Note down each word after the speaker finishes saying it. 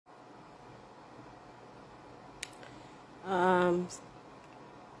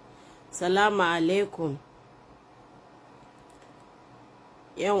Salamu alaikum.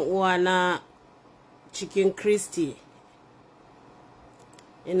 Yan uwana cikin Kristi,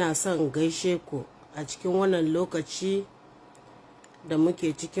 ina son gaishe ku a cikin wannan lokaci da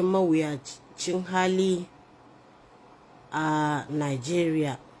muke cikin mawuyacin hali a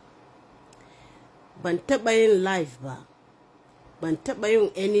Nigeria. Ban taɓa yin live ba, ban taɓa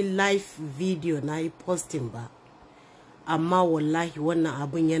yin any live video na yi posting ba, amma wallahi wannan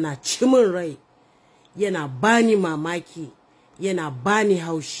abun yana cimin rai, yana bani mamaki, yana bani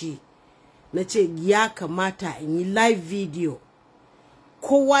haushi. Na ce ya kamata in yi live video,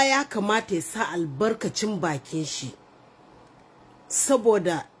 kowa ya kamata ya sa albarkacin bakin shi,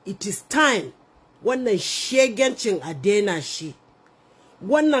 saboda it is time wannan shegancin a daina shi,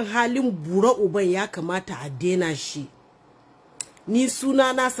 wannan halin bura uban ya kamata a daina shi. Ni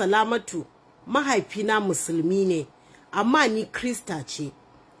sunana Salamatu, mahaifina musulmi ne, amma ni Krista ce.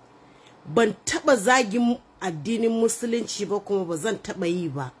 Ban taɓa zagin addinin musulunci ba, kuma ba zan taɓa yi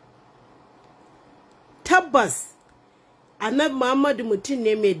ba. Tabbas Annabi Muhammadu mutum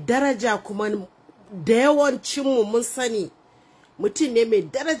ne mai daraja, kuma da yawancinmu mun sani mutum ne mai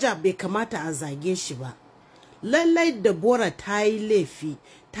daraja, bai kamata a zage shi ba. Lallai Deborah ta yi laifi,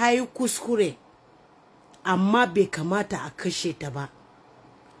 ta yi kuskure, amma bai kamata a kashe ta ba.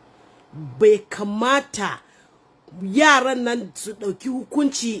 Bai kamata yaran nan su ɗauki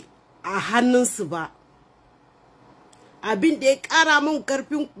hukunci a hannunsu ba. Abin da ya ƙara min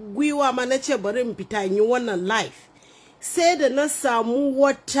ƙarfin gwiwa ma na ce bari in fita yi wannan live, sai da na samu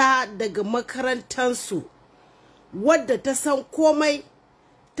wata daga makarantansu wadda ta san komai.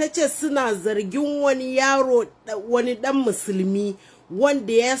 Ta ce suna zargin wani yaro, wani ɗan musulmi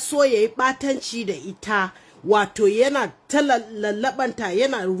wanda ya so ya yi ɓatanci da ita, wato yana ta lallabanta,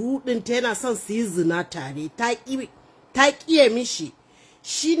 yana rudinta, yana son su yi zina tare. Ta ƙiye mishi,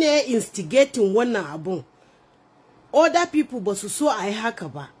 shi ne ya instigating wannan abun. Other people ba su so a yi haka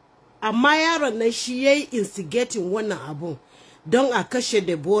ba, amma yaron nan shi ya yi instigating wannan abun don a kashe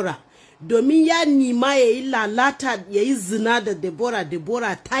Deborah, domin ya nima ya yi lalata, ya yi zina da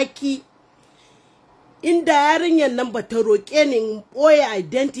Deborah ta ki. Inda yarinyar nan ba ta roƙe ni in ɓoye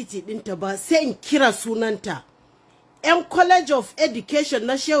identity ɗinta ba, sai in kira sunanta. 'Yan College of Education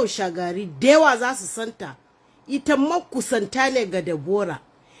na Shehu Shagari da yawa za su santa, ita makusanta ne ga Deborah.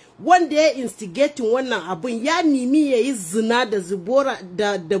 Wanda ya instigating wannan abun ya nimi ya yi zina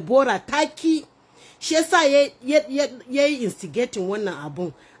da Deborah ta ki, shi yasa ya yi instigating wannan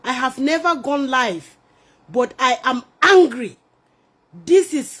abun. I have never gone live, but I am angry.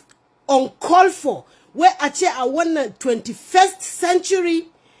 This is uncalled for. Where a ce a wannan 21st century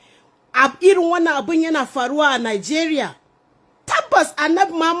irin wannan abun yana faruwa a Nigeria. Tabbas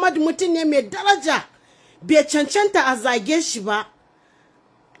Annabi Muhammad mutum ne mai daraja, bai cancanta a zage shi ba.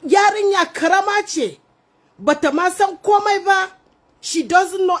 Yarinya karama ce, bata ma san komai ba. She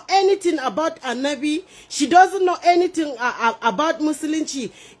doesn't know anything about Annabi. She doesn't know anything about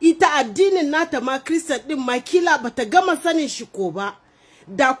Musulunci. Ita addinin nata ma Christian din ma kila bata gama sanin shi ko ba.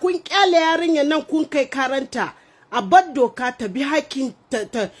 Da kun kyale yarinya nan kun kai karanta, a bar doka ta bi hakkin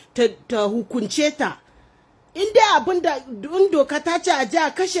ta hukunce ta. In dai abinda doka ta ce a je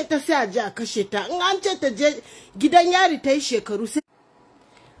a kashe ta, sai a je a kashe ta. In an ce ta je gidan yari ta yi shekaru sai.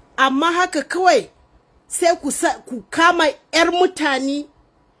 Amma haka kawai sai ku kama 'yar mutane,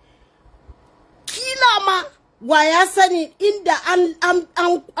 kila ma wa ya sani inda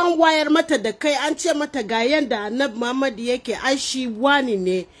an wayar mata da kai, an ce mata ga yanda Annabi Muhammad yake, ai shi wani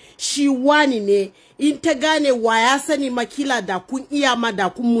ne. In ta gane wa ya sani makila da kun iya ma da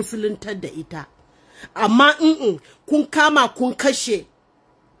kun musuluntar da ita. Amma kun kama kun kashe.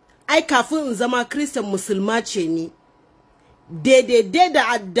 Ai kafin in zama Christian musulma ce ni. Daidai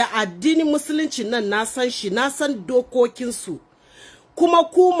da addinin musulunci nan na san shi, na san dokokinsu. Kuma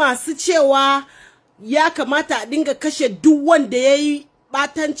ku masu cewa ya kamata a dinga kashe duk wanda ya yi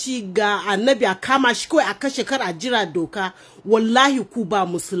ɓatanci ga Annabi, a kama shi kawai a kashe, kar a jira doka. Wallahi ku ba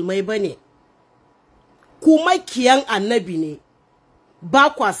musulmai ba ne, ku makiyan Annabi ne, ba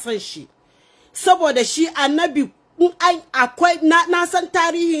kwa san shi. Saboda shi Annabi akwai na san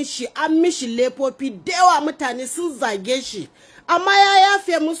tarihin shi, an mishi laifofi da yawa, mutane sun zage shi, amma ya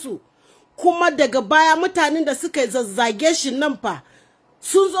yafe musu. Kuma daga baya mutanen da suka zazzage shi nan fa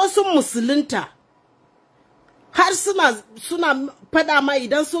sun zo sun musulunta, har suna fada ma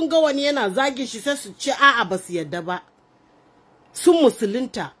idan sun ga wani yana zage shi sai su ce a'a ba su yadda ba, sun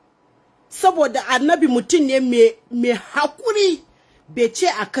musulunta. Saboda Annabi mutum ne mai hakuri, bai ce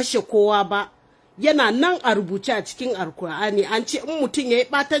a kashe kowa ba. yana nan a rubuce a cikin Alkur'ani an ce in mutum yayi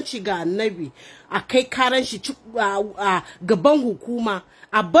batanci ga annabi a kai karan shi a gaban hukuma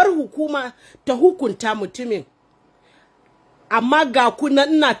a bar hukuma ta hukunta mutumin. Amma ga kuna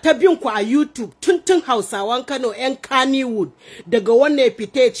ina ta bin ku a YouTube tun Hausawan Kano yan Kannywood daga wannan ya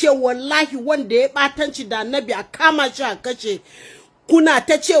fita ya ce wallahi wanda ya batanci da annabi a kama shi a kashe. Kuna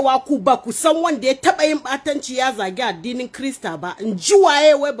ta cewa ku ba ku san wanda ya taba yin batanci ya zagi addinin Krista ba. In ji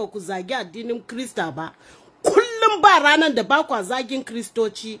waye wai ba ku zagi addinin Krista ba. Kullum ba ranar da ba ku zagin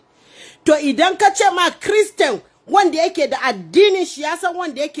Kristoci. To idan ka ce ma Christian wanda yake da addinin shi ya san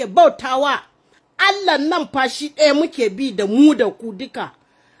wanda yake bautawa Allah nan fa shi ɗaya muke bi da mu da ku duka.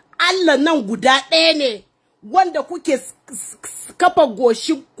 Allah nan guda ɗaya ne wanda kuke kafa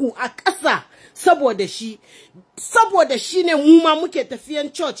goshinku a ƙasa saboda shi. Saboda shi ne mu ma muke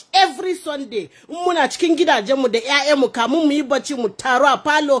tafiyan church every Sunday. In muna cikin gidajenmu da ƴaƴanmu kamun mu yi bacci mu taro a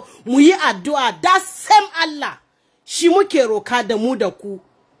falo mu yi addu'a. That same Allah shi muke roka da mu da ku.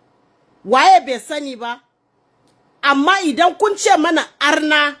 Waye bai sani ba? Amma idan kun ce mana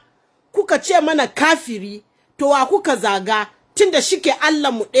arna kuka ce mana kafiri, to wa kuka zaga tunda shike Allah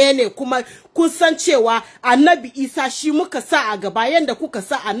mu ɗaya ne kuma kun san cewa annabi Isa shi muka sa a gaba yanda kuka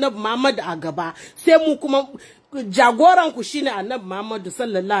sa annabi Muhammad a gaba, sai mu kuma jagoran ku shine annabi Muhammad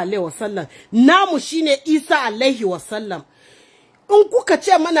sallallahu alaihi wasallam, namu shine Isa alaihi wasallam. In kuka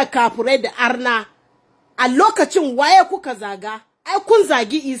ce mana kafirai da arna a lokacin waye kuka zaga? Ai kun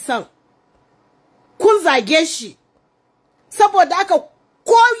zagi Isa, kun zage shi. Saboda haka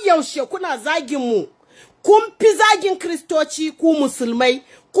ko yaushe kuna zagin mu, kun fi zagin Kristoci ku musulmai,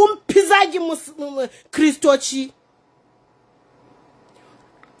 kun fi zagin Kristoci.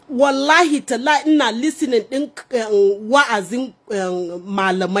 Wallahi talla ina listening din wa'azin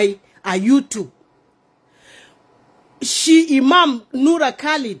malamai a YouTube. Shi Imam Nura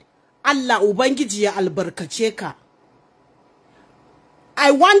Khalid, Allah Ubangiji ya albarkace ka.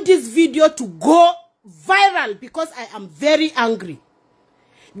 I want this video to go viral because I am very angry.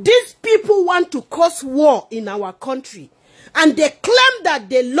 These people want to cause war in our country. And they claim that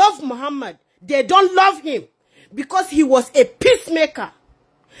they love Muhammad. They don't love him because he was a peacemaker.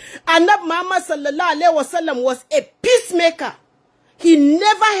 And that Muhammad sallallahu alaihi wasallam was a peacemaker. He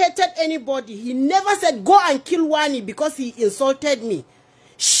never hated anybody. He never said, go and kill Wani because he insulted me.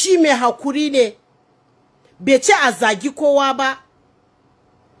 Shi me hakuri ne. Bece azagi kowa ba.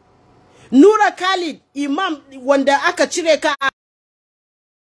 Nura Khalid, Imam, wanda aka cire ka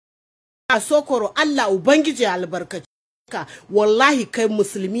a Sokoro, Allah Ubangiji albarkaci ka, wallahi kai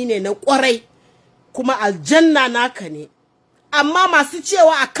musulmi ne na kwarai, kuma aljanna naka ne. Amma masu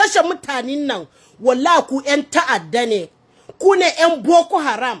cewa a kashe mutanen nan, wallahi ku ƴan ta'adda ne, ku ne ƴan Boko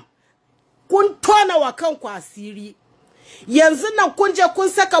Haram, kun tona wa kanku asiri. Yanzu nan kun je kun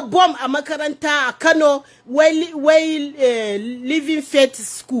saka bomb a makaranta a Kano, Living Faith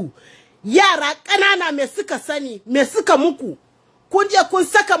School. Yara ƙanana me suka sani, me suka muku? Kun je kun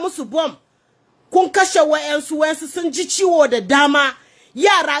saka musu bomb, kun kashe wayansu sun ji ciwo da dama.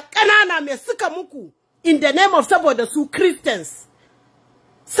 Yara ƙanana me suka muku? In the name of saboda su Christians.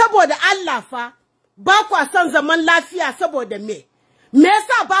 Saboda Allah fa, ba kwa son zaman lafiya saboda me? Me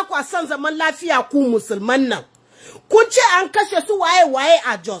yasa ba kwa son zaman lafiya ku musulman nan? Kun ce an kashe su waye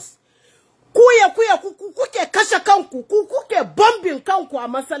a Jos. Kuke kashe kanku, kuke bombin kanku a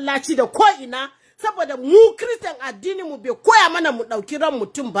masallaci da ko ina, saboda mu Christian addini mu bai koya mana mu dauki ran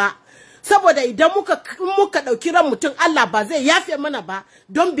mutum ba. Saboda idan muka dauki ran mutum Allah ba zai yafe mana ba,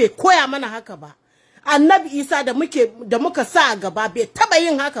 don bai koya mana haka ba. Annabi Isa da muka sa a gaba bai taba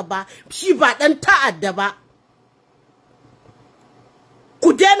yin haka ba, shi ba dan ta'adda ba.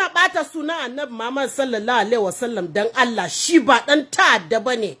 Ku daina bata sunan Annabi Muhammad sallallahu alaihi wasallam dan Allah, shi ba dan ta'adda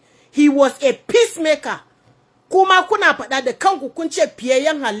bane. He was a peacemaker. Kuma kuna faɗa da kanku kun ce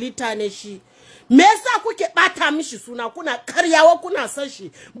fiyayyen halitta ne shi. Me yasa kuke bata mishi suna, kuna karyawa kuna san shi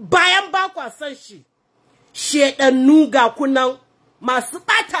bayan ba kwa san shi? Shedannu ga kunan masu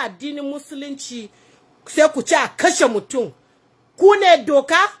bata addinin musulunci, sai ku ce a kashe mutum. Ku ne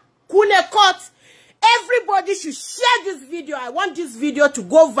doka, ku ne court. Everybody should share this video. I want this video to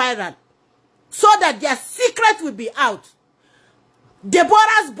go viral so that their secret will be out.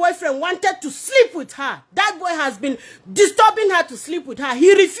 Deborah's boyfriend wanted to sleep with her. That boy has been disturbing her to sleep with her.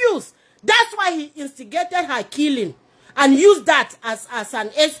 He refused. That's why he instigated her killing and used that as an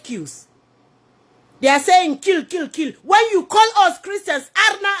excuse. They are saying kill, kill, kill. When you call us Christians,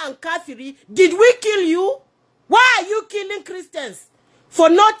 Arna and Kafiri, did we kill you? Why are you killing Christians? For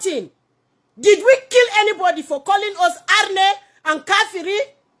nothing. Did we kill anybody for calling us Arne and Kafiri?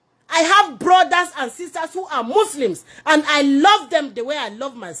 I have brothers and sisters who are Muslims, and I love them the way I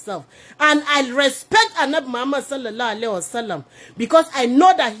love myself. And I respect Annabi Muhammad sallallahu alaihi wasallam because I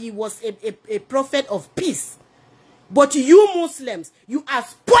know that he was a prophet of peace. But you Muslims, you are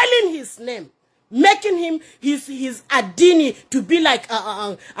spoiling his name, making him his adini to be like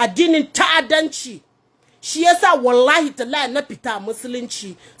adinin ta'adanci. Shi yasa wallahi tallahi na fita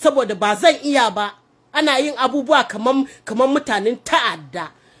musulunci saboda ba zan iya ba. Ana yin abubuwa kaman mutanen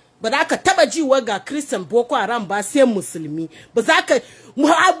ta'adda. Ba za ka taba jiwa ga Christian Boko Haram ba sai musulmi. Ba za ka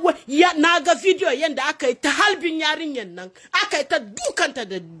na ga video yanda aka yi ta halbin yarinyan nan, aka yi ta dukanta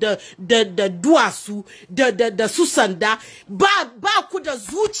da duwatsu da su sanda. Ba ku da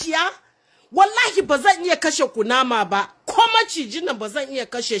zuciya. Wallahi ba zan iya kashe kunama ba, ko macijin nan ba zan iya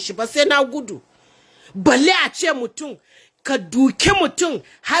kashe shi ba sai na gudu. Balle a ce mutum ka duke mutum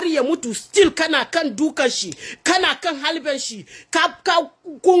har ya mutu, still kana kan dukan shi, kana kan halben shi,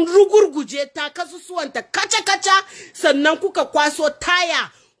 kun rugurguje ta kasusuwanta kaca sannan kuka kwaso taya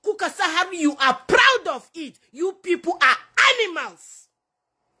kuka sa har you are proud of it. You people are animals.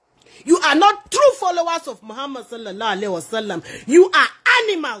 You are not true followers of Muhammad sallallahu alaihi wasallam. You are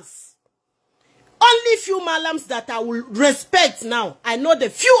animals. Only few malams that I will respect now. I know the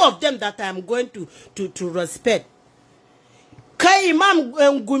few of them that I am going to respect. Kai Imam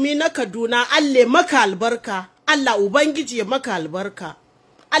Gumi na Kaduna, Allah maka albarka, Allah Ubangiji ya maka albarka.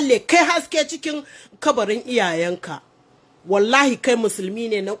 Allah kai haske cikin kabarin iyayenka. Wallahi kai musulmi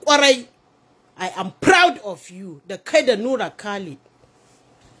ne na kwarai. I am proud of you. Da kai da Nura Khalid.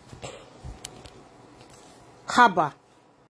 Haba.